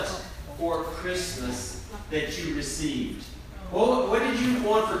for Christmas that you received? What did you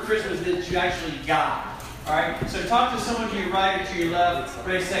want for Christmas that you actually got? All right, so talk to someone to your right or to your left.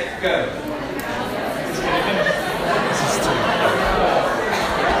 Ready, set, go.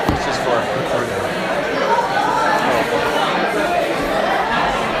 It's just for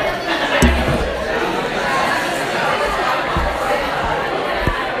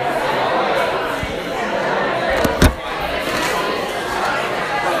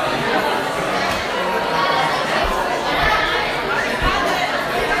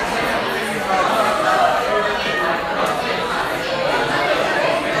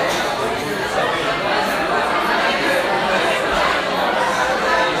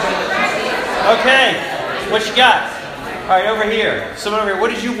Okay, what you got? All right, over here. Someone over here.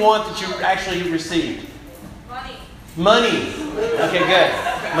 What did you want that you actually received? Money. Money. Okay, good.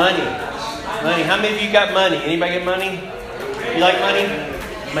 Money. Money. How many of you got money? Anybody get money? You like money?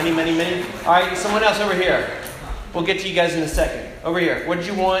 Money, money, money. All right, someone else over here. We'll get to you guys in a second. Over here. What did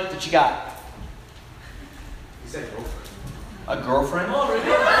you want that you got? He said girlfriend. A girlfriend?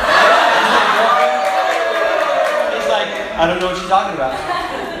 He's like, I don't know what you're talking about.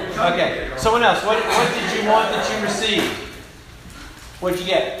 Okay, someone else. What did you want that you received? What did you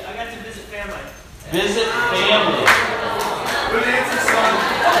get? I got to visit family. Visit family. Good answer, son.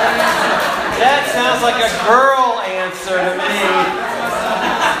 That sounds like a girl answer to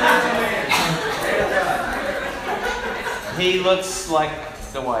me. He looks like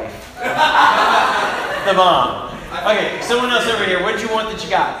the wife. The mom. Okay, someone else over here. What did you want that you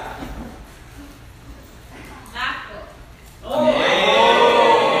got?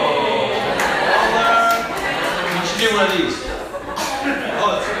 Do one of these.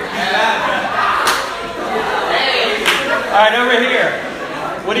 All right, over here.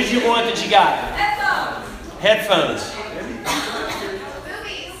 What did you want that you got? Headphones.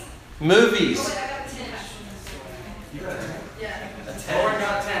 Movies. Lauren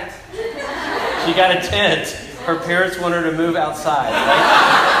got a tent. She got a tent. Her parents want her to move outside.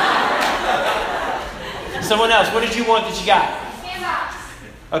 Right? Someone else. What did you want that you got?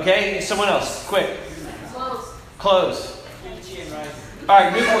 Okay, someone else. Quick. Clothes. All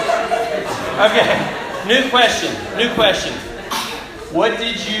right, new question. New question. What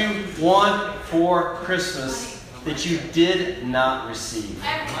did you want for Christmas that you did not receive?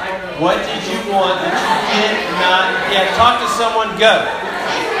 What did you want that you did not? Yeah, talk to someone. Go.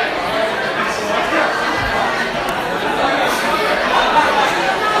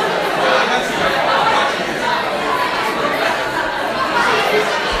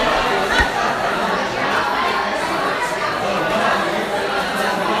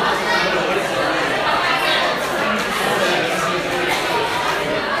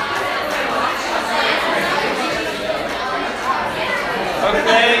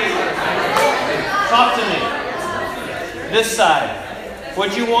 Okay, talk to me. This side. What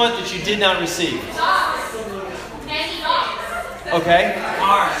did you want that you did not receive? Okay.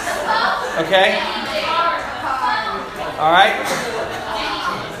 Okay. All right.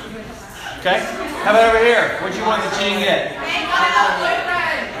 Okay. How about over here? What did you want that you didn't get?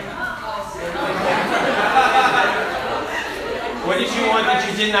 What did you want that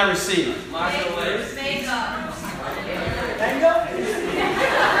you did not receive?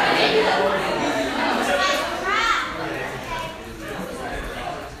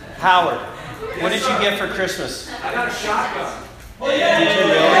 Howard, what did you get for Christmas? I got a shotgun. Did you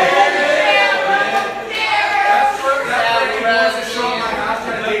really? That's what he wants to show my house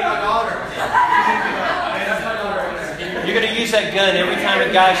trying to date my daughter. That's my daughter right there. You're going to use that gun every time a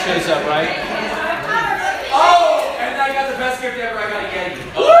guy shows up, right? Oh! And I got the best gift ever. I got a Yeti.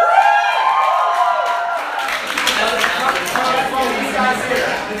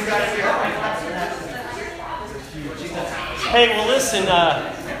 These guys here. Hey, well, listen,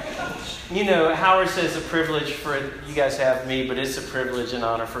 you know, Howard says it's a privilege for you guys to have me, but it's a privilege and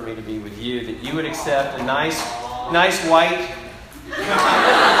honor for me to be with you, that you would accept a nice white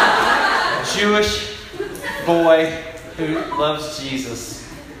Jewish boy who loves Jesus,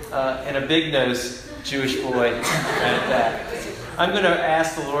 and a big-nosed Jewish boy at that. I'm going to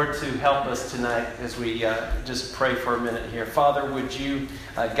ask the Lord to help us tonight as we just pray for a minute here. Father, would you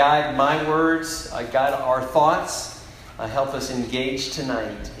guide my words, guide our thoughts, help us engage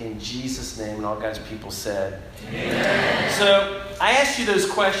tonight in Jesus' name, and all God's people said. Amen. So I asked you those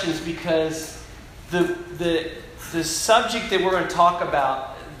questions because the subject that we're going to talk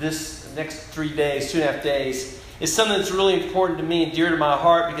about this next 3 days, 2.5 days, is something that's really important to me and dear to my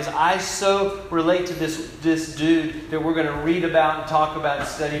heart, because I so relate to this dude that we're going to read about and talk about and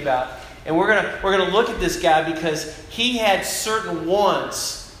study about. And we're going to look at this guy because he had certain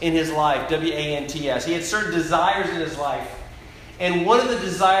wants in his life, W-A-N-T-S. He had certain desires in his life. And one of the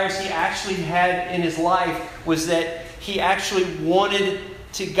desires he actually had in his life was that he actually wanted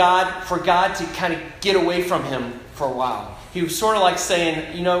for God to kind of get away from him for a while. He was sort of like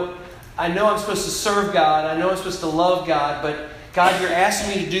saying, you know I'm supposed to serve God. I know I'm supposed to love God. But God, you're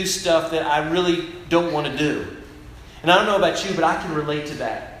asking me to do stuff that I really don't want to do. And I don't know about you, but I can relate to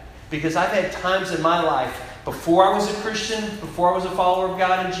that. Because I've had times in my life, before I was a Christian, before I was a follower of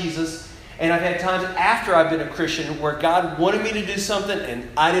God and Jesus, and I've had times after I've been a Christian where God wanted me to do something and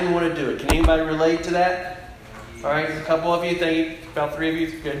I didn't want to do it. Can anybody relate to that? All right, a couple of you. Thank you. About 3 of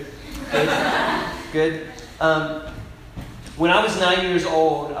you. Good. Good. When I was 9 years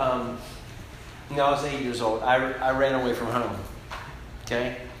old, I was 8 years old, I ran away from home.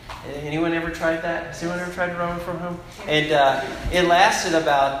 Okay? Anyone ever tried that? Has anyone ever tried to run away from home? And it lasted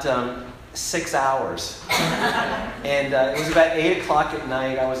about 6 hours. And it was about 8 o'clock at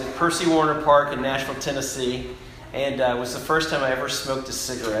night. I was at Percy Warner Park in Nashville, Tennessee. And it was the first time I ever smoked a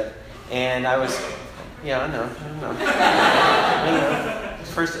cigarette. And I was... Yeah, I know.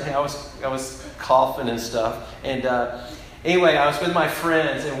 First, I was coughing and stuff. And anyway, I was with my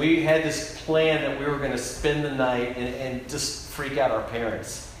friends, and we had this plan that we were going to spend the night and just freak out our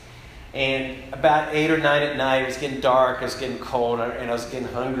parents. And about 8 or 9 at night, it was getting dark, it was getting cold, and I was getting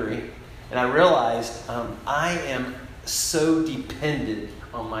hungry. And I realized I am so dependent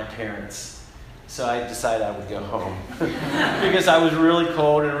on my parents. So I decided I would go home because I was really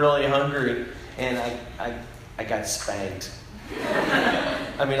cold and really hungry. And I got spanked.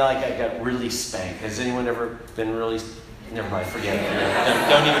 I mean, like I got really spanked. Has anyone ever been really... Never mind, forget it.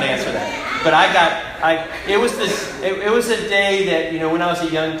 Don't even answer that. But it was a day that, when I was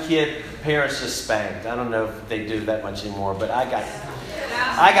a young kid, parents just spanked. I don't know if they do that much anymore, but I got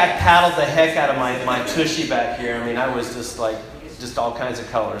paddled the heck out of my tushy back here. I mean, I was just all kinds of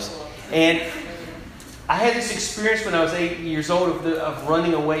colors. And I had this experience when I was 8 years old of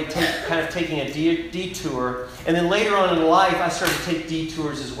running away, kind of taking a detour. And then later on in life, I started to take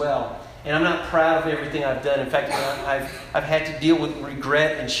detours as well. And I'm not proud of everything I've done. In fact, I've had to deal with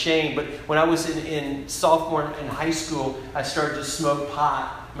regret and shame. But when I was in sophomore in high school, I started to smoke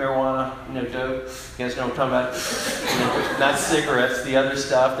pot, marijuana, dope. You guys know what I'm talking about? Not cigarettes, the other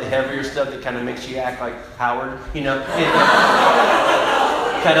stuff, the heavier stuff that kind of makes you act like Howard,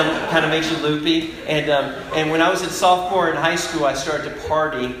 Kind of makes you loopy. And when I was in sophomore in high school, I started to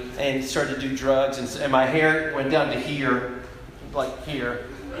party and started to do drugs. And my hair went down to here, like here,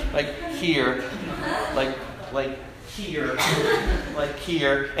 like here, like here, like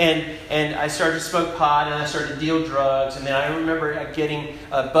here. And I started to smoke pot and I started to deal drugs. And then I remember getting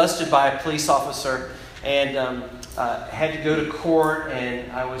busted by a police officer and had to go to court.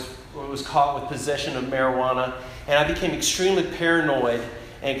 And I was caught with possession of marijuana. And I became extremely paranoid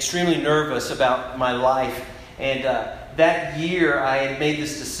and extremely nervous about my life. And that year, I had made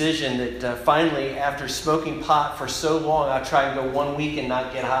this decision that finally, after smoking pot for so long, I'd try and go 1 week and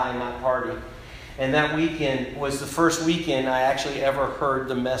not get high and not party. And that weekend was the first weekend I actually ever heard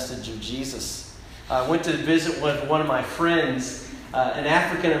the message of Jesus. I went to visit with one of my friends, an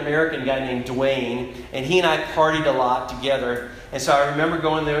African-American guy named Dwayne, and he and I partied a lot together. And so I remember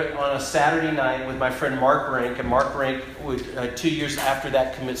going there on a Saturday night with my friend Mark Rank, and Mark Rank would 2 years after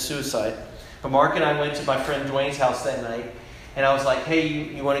that commit suicide. But Mark and I went to my friend Dwayne's house that night, and I was like, "Hey,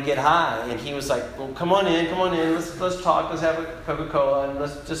 you want to get high?" And he was like, "Well, come on in, let's talk, let's have a Coca-Cola, and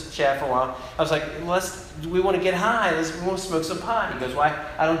let's just chat for a while." I was like, "We want to get high, we want to smoke some pot." He goes, "Why?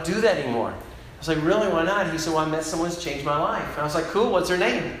 I don't do that anymore." I was like, "Really? Why not?" He said, "Well, I met someone who's changed my life." And I was like, "Cool, what's her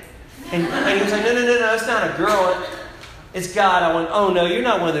name?" And he was like, No, it's not a girl. It's God." I went, "Oh, no, you're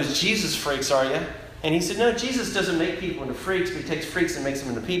not one of those Jesus freaks, are you?" And he said, "No, Jesus doesn't make people into freaks, but he takes freaks and makes them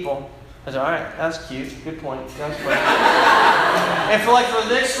into people." I said, "All right, that's cute. Good point." And for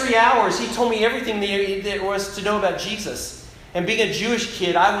the next 3 hours, he told me everything there was to know about Jesus. And being a Jewish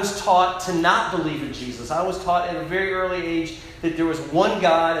kid, I was taught to not believe in Jesus. I was taught at a very early age that there was one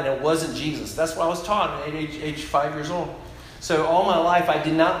God and it wasn't Jesus. That's what I was taught at age 5 years old. So all my life, I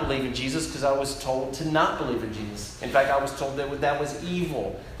did not believe in Jesus because I was told to not believe in Jesus. In fact, I was told that was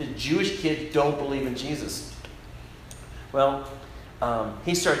evil. That Jewish kids don't believe in Jesus. Well,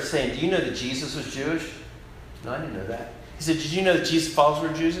 he started saying, "Do you know that Jesus was Jewish?" "No, I didn't know that." He said, "Did you know that Jesus' followers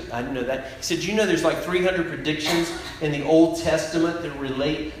were Jews?" "I didn't know that." He said, "Do you know there's like 300 predictions in the Old Testament that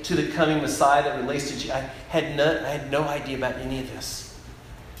relate to the coming Messiah, that relates to Jesus?" I had no idea about any of this.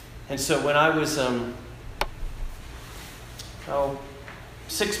 And so when I was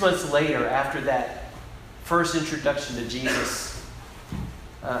 6 months later, after that first introduction to Jesus,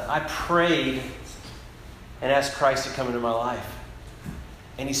 I prayed and asked Christ to come into my life.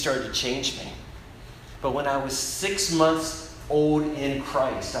 and he started to change me. But when I was 6 months old in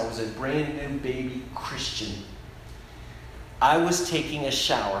Christ, I was a brand new baby Christian. I was taking a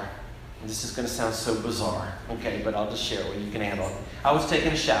shower. And this is going to sound so bizarre, okay, but I'll just share what you can handle it. I was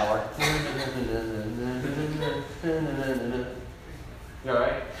taking a shower. You all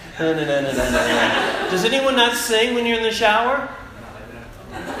right? Does anyone not sing when you're in the shower?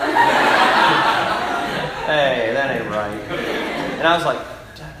 Hey, that ain't right. And I was like,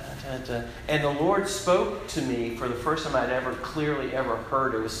 and the Lord spoke to me for the first time I'd ever clearly ever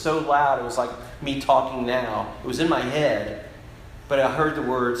heard. It was so loud, it was like me talking now. It was in my head, but I heard the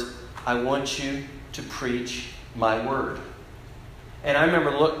words, I want you to preach my word. And I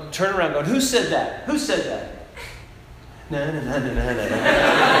remember turning around going, who said that? Who said that? No.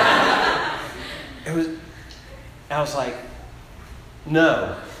 I was like,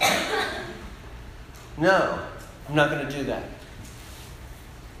 no, I'm not going to do that.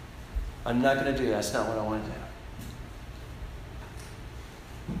 I'm not going to do that. That's not what I want to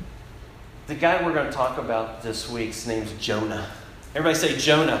do. The guy we're going to talk about this week's name's Jonah. Everybody say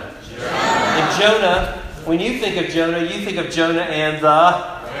Jonah. And Jonah, when you think of Jonah, you think of Jonah and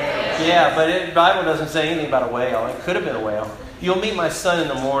the... Yeah, but the Bible doesn't say anything about a whale. It could have been a whale. You'll meet my son in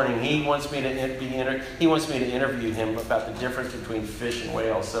the morning. He wants me to interview him about the difference between fish and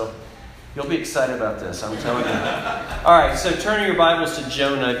whales. So you'll be excited about this, I'm telling you. All right, so turn your Bibles to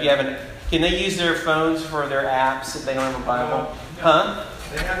Jonah. If you haven't, can they use their phones for their apps if they don't have a Bible? Huh?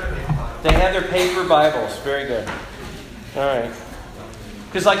 They have their paper Bibles. Very good. All right.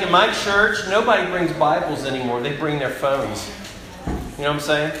 Because like in my church, nobody brings Bibles anymore. They bring their phones. You know what I'm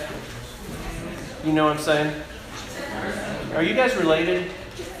saying? You know what I'm saying? Are you guys related?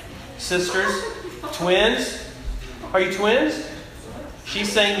 Sisters? Twins? Are you twins? She's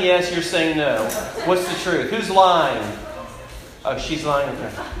saying yes, you're saying no. What's the truth? Who's lying? Oh, she's lying.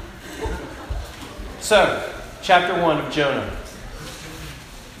 Okay. So, chapter 1 of Jonah.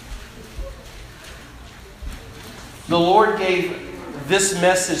 The Lord gave this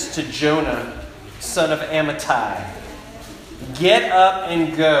message to Jonah, son of Amittai. Get up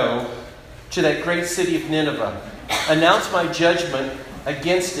and go to that great city of Nineveh. Announce my judgment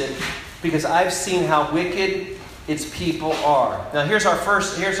against it, because I've seen how wicked its people are. Now here's our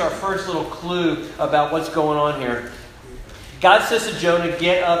first little clue about what's going on here. God says to Jonah,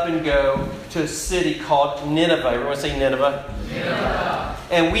 get up and go to a city called Nineveh. Everyone say Nineveh. Nineveh.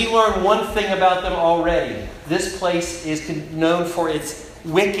 And we learn one thing about them already. This place is known for its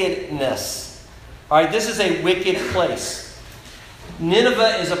wickedness. All right, this is a wicked place.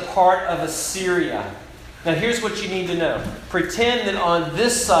 Nineveh is a part of Assyria. Now here's what you need to know. Pretend that on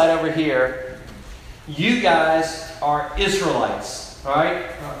this side over here, you guys are Israelites. All right?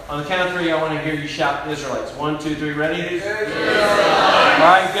 On the count of 3, I want to hear you shout Israelites. 1, 2, 3, ready? Israelites. All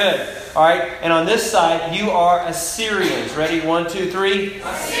right, good. All right, and on this side, you are Assyrians. Ready? 1, 2, 3.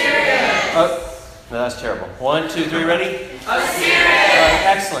 Assyrians. Oh, no, that's terrible. 1, 2, 3, ready? Assyrians. All right,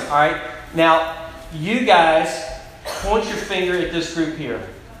 excellent. All right, now you guys point your finger at this group here,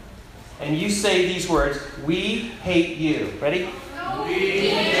 and you say these words: "We hate you." Ready? We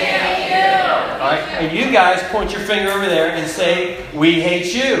hate you. All right, and you guys point your finger over there and say, "We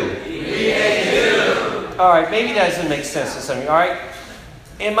hate you." We hate you. All right, maybe that doesn't make sense to some of you. All right,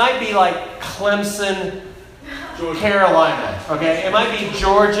 it might be like Clemson, Carolina. Okay, it might be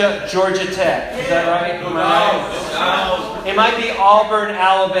Georgia Tech. Is that right? It might be Auburn,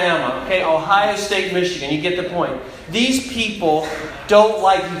 Alabama. Okay, Ohio State, Michigan. You get the point. These people don't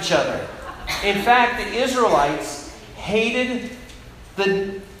like each other. In fact, the Israelites hated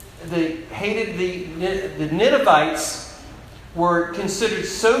the Ninevites. Were considered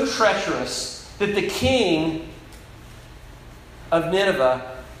so treacherous that the king of Nineveh,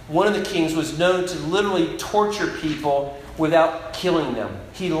 one of the kings, was known to literally torture people without killing them.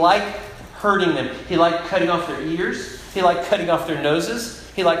 He liked hurting them. He liked cutting off their ears. He liked cutting off their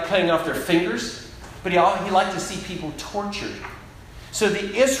noses. He liked cutting off their fingers. But he liked to see people tortured. So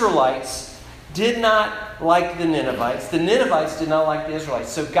the Israelites did not like the Ninevites. The Ninevites did not like the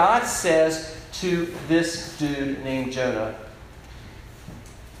Israelites. So God says to this dude named Jonah,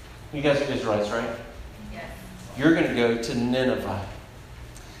 you guys are Israelites, right? Yes. You're going to go to Nineveh.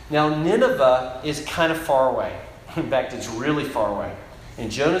 Now, Nineveh is kind of far away. In fact, it's really far away.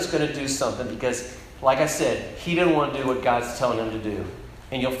 And Jonah's going to do something because, like I said, he didn't want to do what God's telling him to do.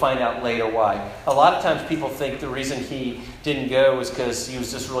 And you'll find out later why. A lot of times people think the reason he didn't go was because he was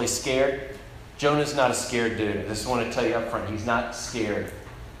just really scared. Jonah's not a scared dude. I just want to tell you up front, he's not scared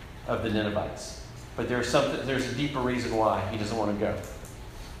of the Ninevites. But there's a deeper reason why he doesn't want to go.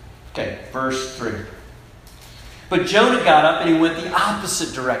 Okay, verse 3. But Jonah got up and he went the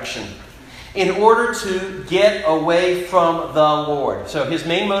opposite direction in order to get away from the Lord. So his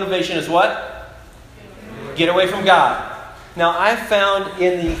main motivation is what? Get away from God. Now, I found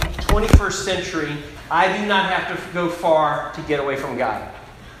in the 21st century, I do not have to go far to get away from God.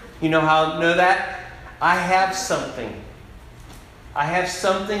 You know how I know that? I have something. I have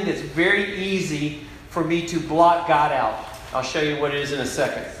something that's very easy for me to block God out. I'll show you what it is in a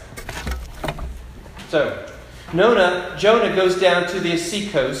second. So, Jonah goes down to the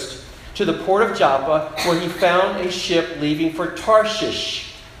seacoast, to the port of Joppa, where he found a ship leaving for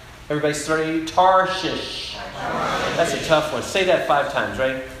Tarshish. Everybody starting Tarshish. That's a tough one. Say that 5 times,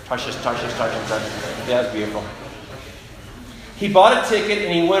 right? Tarshish, Tarshish, Tarshish, Tarshish. Yeah, that's beautiful. He bought a ticket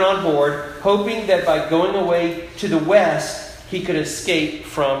and he went on board, hoping that by going away to the west, he could escape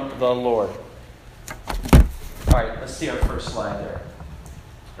from the Lord. All right, let's see our first slide there.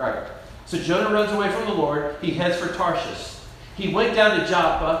 All right, so Jonah runs away from the Lord. He heads for Tarshish. He went down to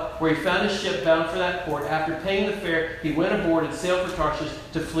Joppa, where he found a ship bound for that port. After paying the fare, he went aboard and sailed for Tarshish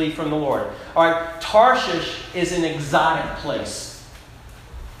to flee from the Lord. All right, Tarshish is an exotic place.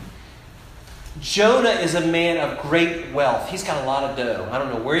 Jonah is a man of great wealth. He's got a lot of dough. I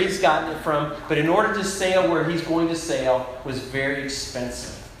don't know where he's gotten it from, but in order to sail where he's going to sail was very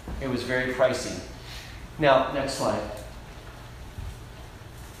expensive. It was very pricey. Now, next slide.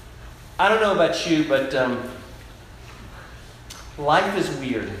 I don't know about you, but life is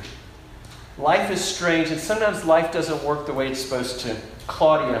weird. Life is strange, and sometimes life doesn't work the way it's supposed to.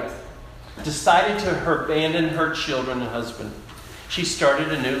 Claudia decided to abandon her children and husband. She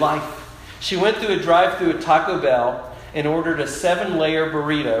started a new life. She went through a drive-thru at Taco Bell and ordered a 7-layer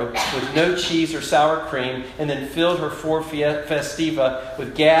burrito with no cheese or sour cream, and then filled her Ford Festiva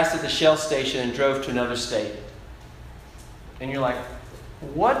with gas at the Shell station and drove to another state. And you're like,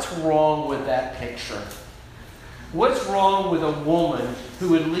 what's wrong with that picture? What's wrong with a woman who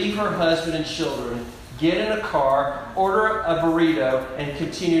would leave her husband and children, get in a car, order a burrito, and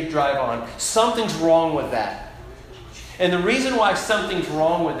continue to drive on? Something's wrong with that. And the reason why something's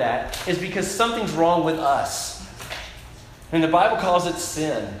wrong with that is because something's wrong with us. And the Bible calls it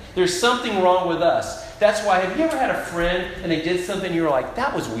sin. There's something wrong with us. That's why, have you ever had a friend and they did something and you were like,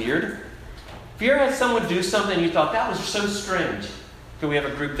 that was weird? Have you ever had someone do something and you thought, that was so strange? Can we have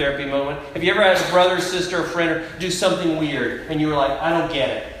a group therapy moment? Have you ever had a brother, sister, or friend do something weird and you were like, I don't get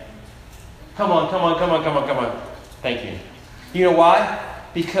it? Come on. Thank you. You know why?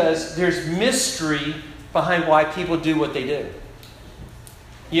 Because there's mystery behind why people do what they do.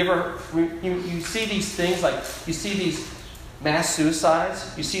 You see these things, like you see these mass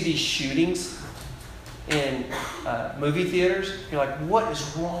suicides, you see these shootings in movie theaters. You're like, what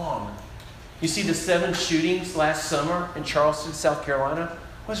is wrong? You see the 7 shootings last summer in Charleston, South Carolina.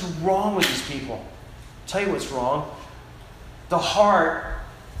 What's wrong with these people? I'll tell you what's wrong. The heart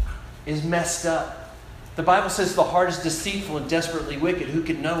is messed up. The Bible says the heart is deceitful and desperately wicked. Who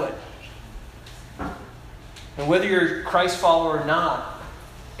can know it? And whether you're a Christ follower or not,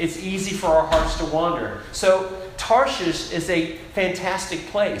 it's easy for our hearts to wander. So Tarshish is a fantastic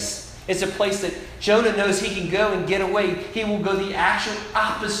place. It's a place that Jonah knows he can go and get away. He will go the actual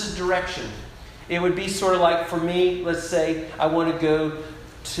opposite direction. It would be sort of like, for me, let's say I want to go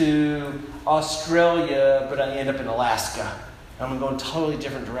to Australia, but I end up in Alaska. I'm going totally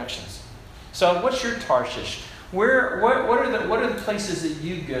different directions. So what's your Tarshish? What are the places that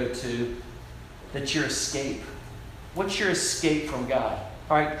you go to that's your escape? What's your escape from God?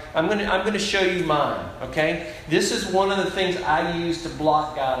 All right, I'm going to show you mine, okay? This is one of the things I use to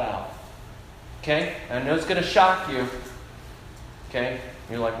block God out. Okay? I know it's going to shock you. Okay?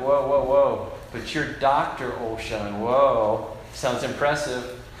 You're like, whoa. But you're Dr. Olshan. Whoa. Sounds impressive.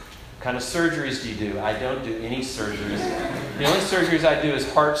 What kind of surgeries do you do? I don't do any surgeries. The only surgeries I do is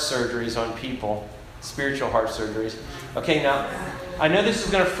heart surgeries on people. Spiritual heart surgeries. Okay, now, I know this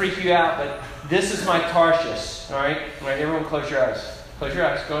is going to freak you out, but this is my Tarshish. All right? Everyone close your eyes. Close your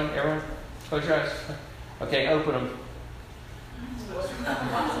eyes. Go on, everyone. Close your eyes. Okay, open them.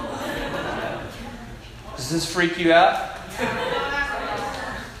 Does this freak you out?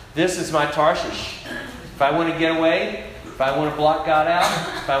 This is my Tarshish. If I want to get away, if I want to block God out,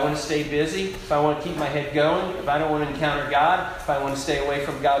 if I want to stay busy, if I want to keep my head going, if I don't want to encounter God, if I want to stay away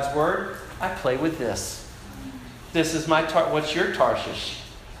from God's Word, I play with this. This is my what's your Tarshish?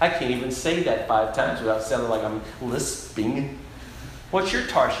 I can't even say that 5 times without sounding like I'm lisping. What's your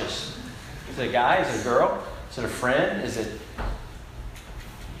Tarshish? Is it a guy? Is it a girl? Is it a friend? Is it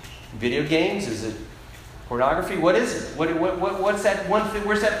video games? Is it pornography? What is it? What's that one thing?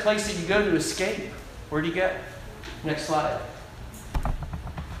 Where's that place that you go to escape? Where do you go? Next slide.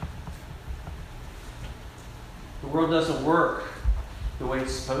 world doesn't work the way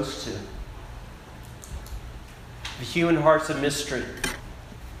it's supposed to. The human heart's a mystery.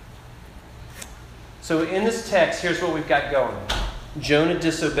 So in this text, here's what we've got going. Jonah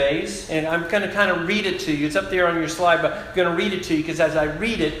disobeys, and I'm going to kind of read it to you. It's up there on your slide, but I'm going to read it to you because as I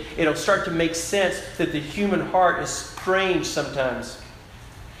read it, it'll start to make sense that the human heart is strange sometimes.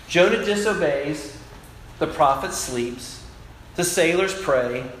 Jonah disobeys, the prophet sleeps, the sailors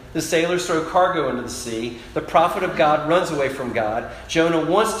pray, the sailors throw cargo into the sea, the prophet of God runs away from God, Jonah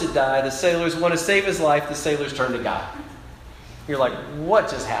wants to die, the sailors want to save his life, the sailors turn to God. You're like, what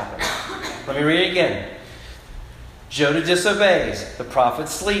just happened? Let me read it again. Jonah disobeys. The prophet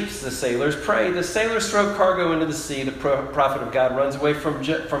sleeps. The sailors pray. The sailors throw cargo into the sea. The prophet of God runs away from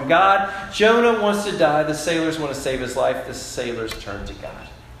God. Jonah wants to die. The sailors want to save his life. The sailors turn to God.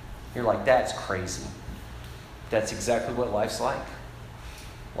 You're like, that's crazy. That's exactly what life's like.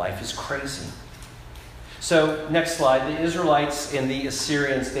 Life is crazy. So, next slide. The Israelites and the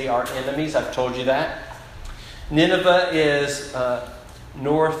Assyrians, they are enemies. I've told you that. Nineveh is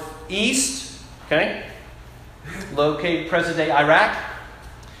northeast. Okay? Located present-day Iraq.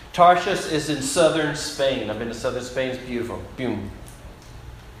 Tarshish is in southern Spain. I've been to southern Spain. It's beautiful. Boom.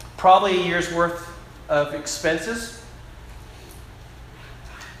 Probably a year's worth of expenses.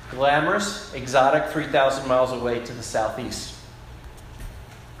 Glamorous, exotic, 3,000 miles away to the southeast.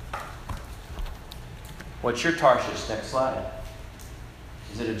 What's your Tarshish? Next slide.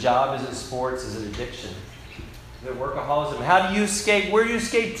 Is it a job? Is it sports? Is it addiction? Is it workaholism? How do you escape? Where do you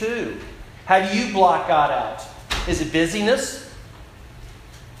escape to? How do you block God out? Is it busyness?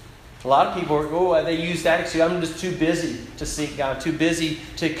 A lot of people, they use that excuse. I'm just too busy to seek God, too busy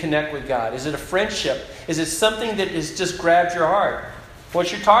to connect with God. Is it a friendship? Is it something that has just grabbed your heart?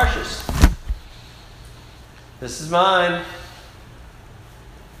 What's your Tarshish? This is mine.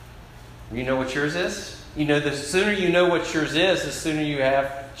 You know what yours is? You know, the sooner you know what yours is, the sooner you have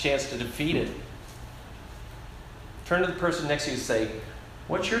a chance to defeat it. Turn to the person next to you and say,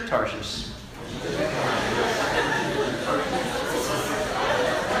 what's your Tarshish?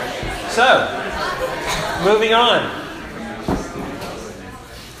 So, moving on.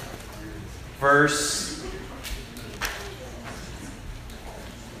 Verse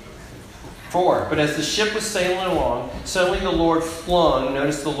 4. But as the ship was sailing along, suddenly the Lord flung,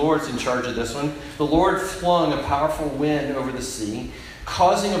 notice the Lord's in charge of this one, the Lord flung a powerful wind over the sea,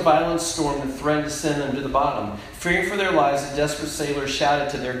 causing a violent storm that threatened to send them to the bottom. Fearing for their lives, the desperate sailors shouted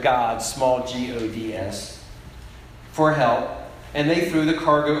to their God, small G-O-D-S, for help, and they threw the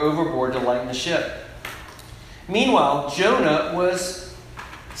cargo overboard to lighten the ship. Meanwhile, Jonah was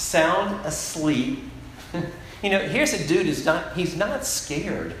sound asleep. Here's a dude he's not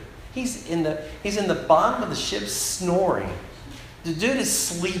scared. He's in the bottom of the ship snoring. The dude is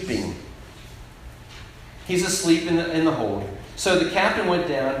sleeping. He's asleep in the hold. So the captain went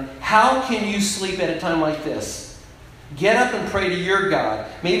down. How can you sleep at a time like this? Get up and pray to your God.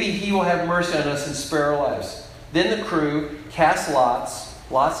 Maybe he will have mercy on us and spare our lives. Then the crew cast lots.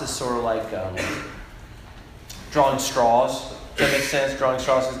 Lots is sort of like drawing straws. Does that make sense? Drawing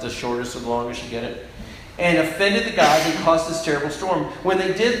straws is the shortest or the longest, you get it? And offended the gods and caused this terrible storm. When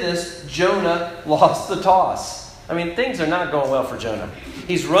they did this, Jonah lost the toss. I mean, things are not going well for Jonah.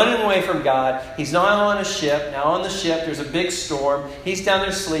 He's running away from God. He's now on a ship. Now on the ship, there's a big storm. He's down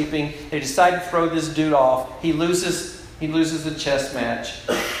there sleeping. They decide to throw this dude off. He loses the chess match.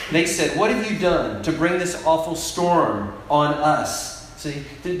 They said, what have you done to bring this awful storm on us? See,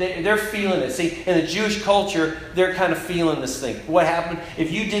 they're feeling it. See, in the Jewish culture, they're kind of feeling this thing. What happened?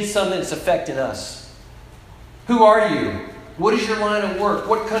 If you did something that's affecting us. Who are you? What is your line of work?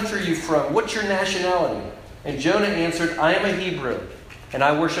 What country are you from? What's your nationality? And Jonah answered, I am a Hebrew, and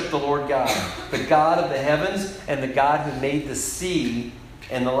I worship the Lord God, the God of the heavens and the God who made the sea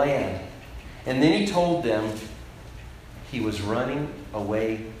and the land. And then he told them he was running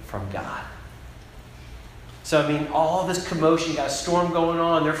away from God. So, all this commotion, you got a storm going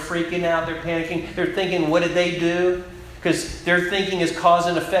on, they're freaking out, they're panicking, they're thinking, what did they do? Because their thinking is cause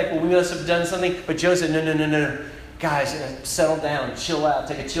and effect. Well, we must have done something. But Jonah said, no. Guys, settle down, chill out,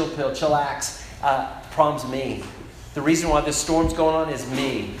 take a chill pill, chillax. Problem's me. The reason why this storm's going on is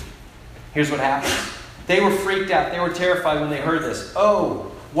me. Here's what happens. They were freaked out. They were terrified when they heard this.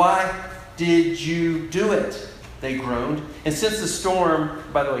 Oh, why did you do it? They groaned. And since the storm,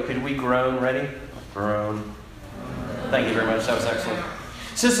 by the way, could we groan? Ready? Groan. Thank you very much. That was excellent.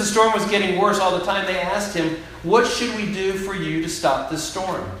 Since the storm was getting worse all the time, they asked him, what should we do for you to stop this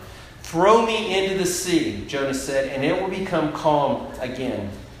storm? Throw me into the sea, Jonah said, and it will become calm again.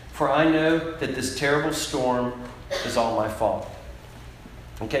 For I know that this terrible storm is all my fault.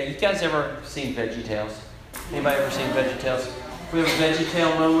 Okay, you guys ever seen VeggieTales? Anybody ever seen VeggieTales? We have a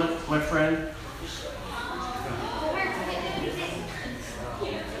VeggieTale moment, my friend.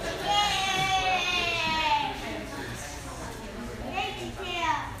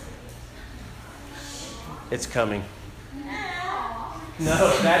 It's coming.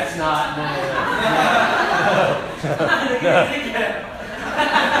 No, that's not. No.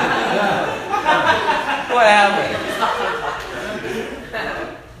 What happened?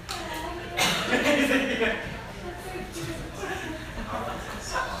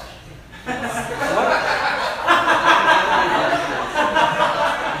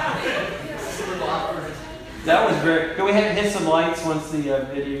 That was very. Can we hit some lights once the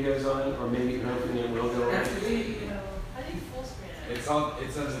video goes on, or maybe hopefully it will go on? I think full screen. It's on the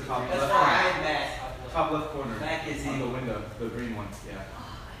top That's left why corner. I Mac. Top left corner. Mac is on the evil. window, the green one. Yeah.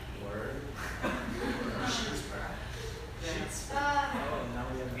 Word.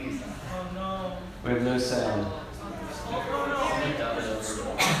 Oh no. We have no sound.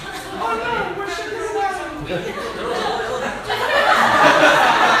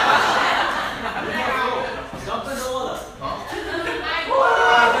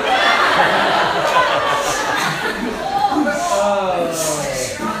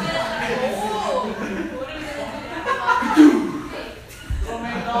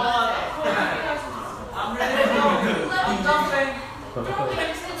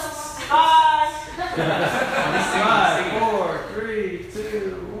 Five, 4, 3, 2,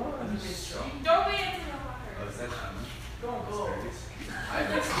 1. Don't be into the water. Oh, is that time? Don't go.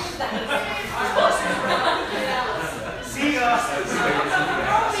 See ya.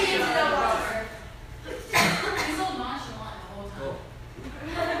 Don't be into the water. He's so nonchalant the whole time.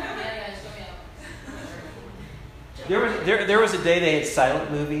 Yeah, guys, show me out. There was a day they had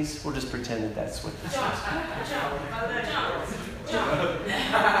silent movies. We'll just pretend that that's what this is.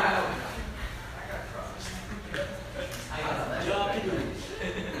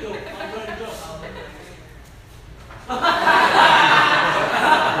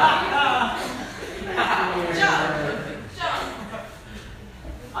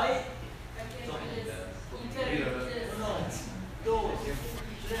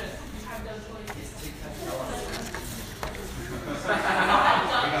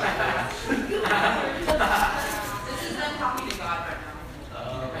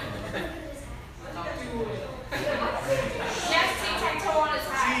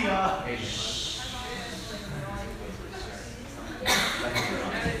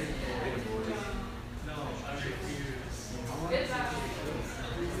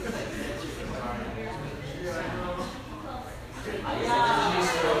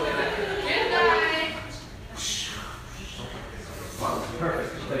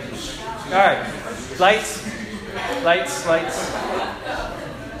 All right, lights.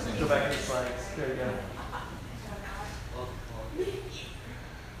 Go back to the slides. There you go.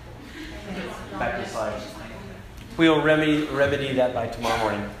 Back to the slides. We'll remedy that by tomorrow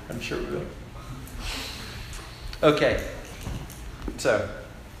morning. I'm sure we will. Okay. So,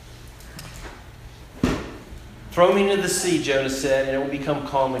 throw me into the sea, Jonah said, and it will become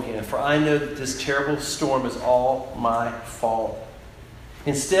calm again. For I know that this terrible storm is all my fault.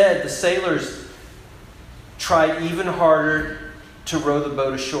 Instead, the sailors tried even harder to row the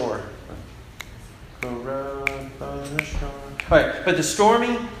boat ashore. All right, but the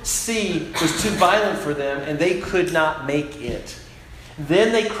stormy sea was too violent for them, and they could not make it.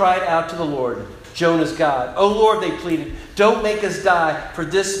 Then they cried out to the Lord, Jonah's God. "Oh Lord," they pleaded, "don't make us die for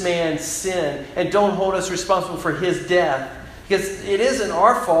this man's sin, and don't hold us responsible for his death. Because it isn't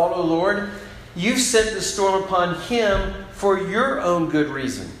our fault, O Lord. You've sent the storm upon him for your own good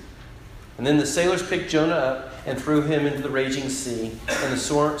reason." And then the sailors picked Jonah up and threw him into the raging sea, and the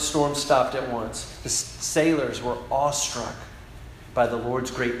storm stopped at once. The sailors were awestruck by the Lord's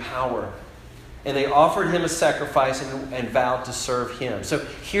great power, and they offered him a sacrifice and vowed to serve him. So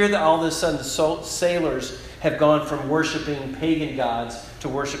here, all of a sudden, the sailors have gone from worshiping pagan gods to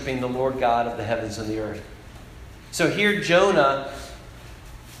worshiping the Lord God of the heavens and the earth. So here, Jonah,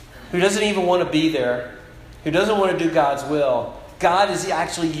 who doesn't even want to be there, who doesn't want to do God's will, God is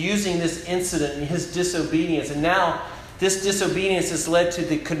actually using this incident and his disobedience. And now this disobedience has led to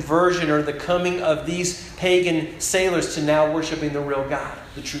the conversion or the coming of these pagan sailors to now worshiping the real God,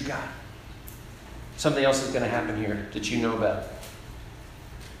 the true God. Something else is going to happen here that you know about.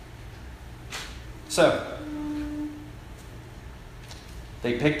 So,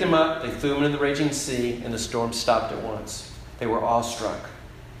 they picked him up, they threw him into the raging sea, and the storm stopped at once. They were awestruck,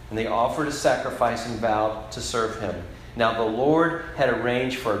 and they offered a sacrifice and vowed to serve him. Now the Lord had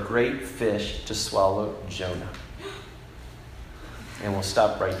arranged for a great fish to swallow Jonah. And we'll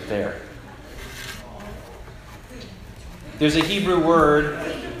stop right there. There's a Hebrew word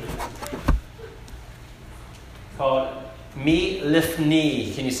called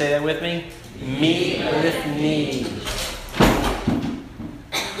mi-lifni. Can you say that with me? Mi-lifni.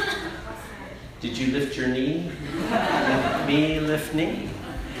 Did you lift your knee? Mi-lifni.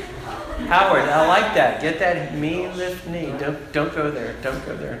 Howard, I like that. Get that mi-lifni. Don't go there. Don't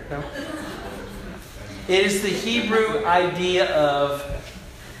go there. No. It is the Hebrew idea of,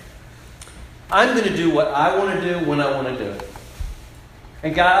 I'm going to do what I want to do when I want to do it.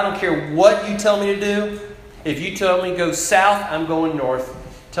 And God, I don't care what you tell me to do. If you tell me go south, I'm going north.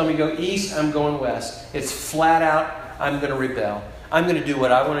 Tell me go east, I'm going west. It's flat out, I'm going to rebel. I'm going to do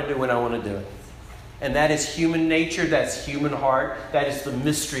what I want to do when I want to do it. And that is human nature. That's human heart. That is the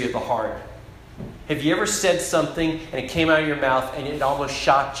mystery of the heart. Have you ever said something and it came out of your mouth and it almost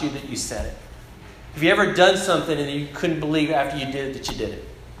shocked you that you said it? Have you ever done something and you couldn't believe after you did it that you did it?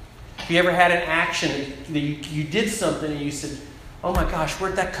 Have you ever had an action that you did something and you said, oh my gosh,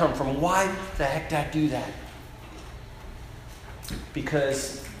 where'd that come from? Why the heck did I do that?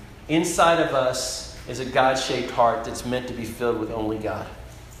 Because inside of us is a God-shaped heart that's meant to be filled with only God.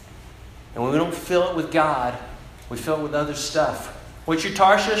 And when we don't fill it with God, we fill it with other stuff. What's your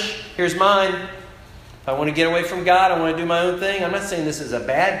Tarshish? Here's mine. If I want to get away from God, I want to do my own thing. I'm not saying this is a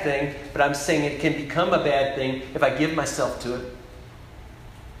bad thing, but I'm saying it can become a bad thing if I give myself to it.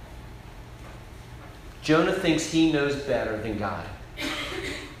 Jonah thinks he knows better than God.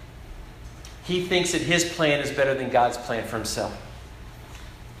 He thinks that his plan is better than God's plan for himself.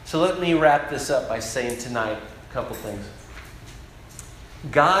 So let me wrap this up by saying tonight a couple things.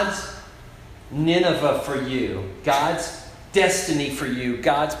 God's Nineveh for you, God's destiny for you,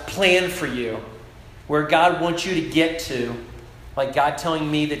 God's plan for you, where God wants you to get to, like God telling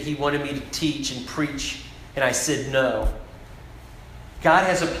me that He wanted me to teach and preach, and I said no. God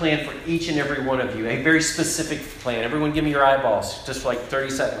has a plan for each and every one of you, a very specific plan. Everyone give me your eyeballs, just for like 30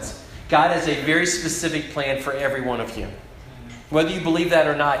 seconds. God has a very specific plan for every one of you. Whether you believe that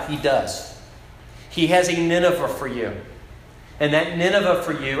or not, He does. He has a Nineveh for you. And that Nineveh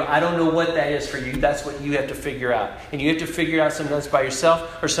for you, I don't know what that is for you. That's what you have to figure out. And you have to figure it out sometimes by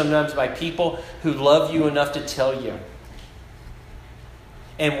yourself or sometimes by people who love you enough to tell you.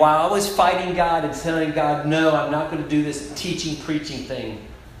 And while I was fighting God and telling God, no, I'm not going to do this teaching, preaching thing,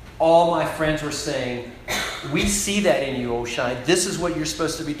 all my friends were saying, we see that in you, Oshine. This is what you're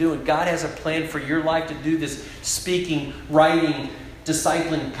supposed to be doing. God has a plan for your life to do this speaking, writing,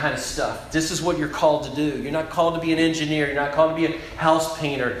 discipling kind of stuff. This is what you're called to do. You're not called to be an engineer. You're not called to be a house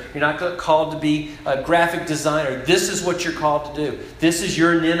painter. You're not called to be a graphic designer. This is what you're called to do. This is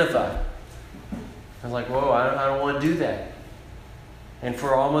your Nineveh. I was like, whoa, I don't want to do that. And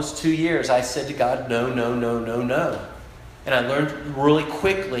for almost 2 years, I said to God, no, no, no, no, no. And I learned really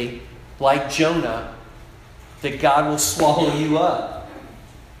quickly, like Jonah, that God will swallow you up.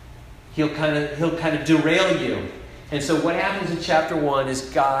 He'll kind of derail you. And so what happens in chapter 1 is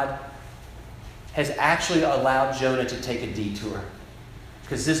God has actually allowed Jonah to take a detour.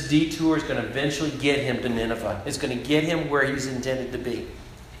 Because this detour is going to eventually get him to Nineveh. It's going to get him where he's intended to be.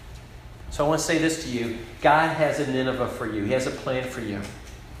 So I want to say this to you. God has a Nineveh for you. He has a plan for you.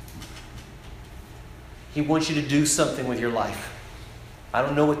 He wants you to do something with your life. I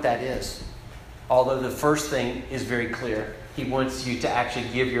don't know what that is. Although the first thing is very clear. He wants you to actually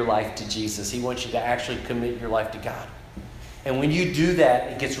give your life to Jesus. He wants you to actually commit your life to God. And when you do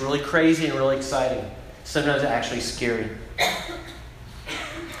that, it gets really crazy and really exciting. Sometimes actually scary.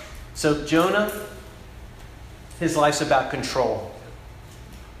 So Jonah, his life's about control.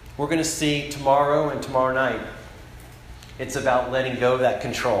 We're going to see tomorrow and tomorrow night. It's about letting go of that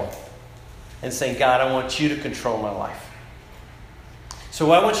control. And saying, God, I want you to control my life. So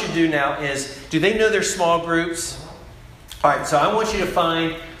what I want you to do now is, do they know their small groups? All right, so I want you to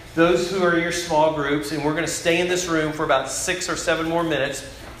find those who are in your small groups, and we're going to stay in this room for about 6 or 7 more minutes.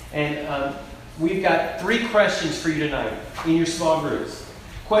 And we've got 3 questions for you tonight in your small groups.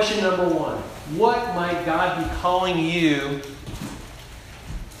 Question number 1, what might God be calling you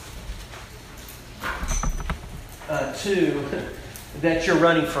to that you're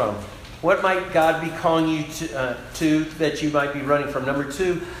running from? What might God be calling you to that you might be running from? Number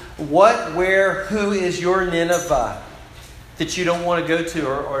 2, what, where, who is your Nineveh that you don't want to go to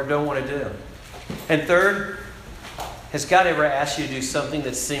or don't want to do? And third, has God ever asked you to do something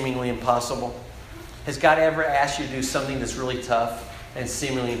that's seemingly impossible? Has God ever asked you to do something that's really tough and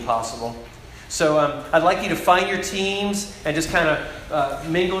seemingly impossible? So I'd like you to find your teams and just kind of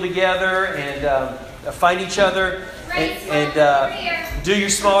mingle together and find each other and do your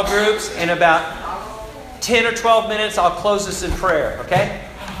small groups. In about 10 or 12 minutes, I'll close this in prayer. Okay?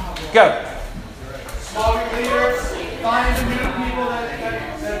 Go. Small group leaders. Find the new people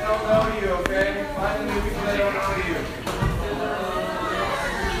that don't know you, okay? Find the new people that don't know you.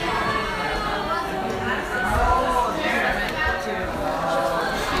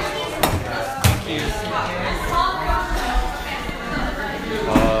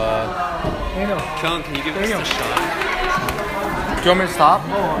 Sean, can you give us a shot? Do you want me to stop?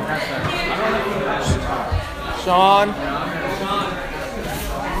 Sean.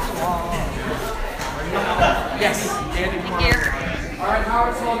 Yes. All right,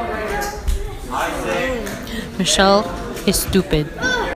 Howard Sullivan right here. Michelle is stupid.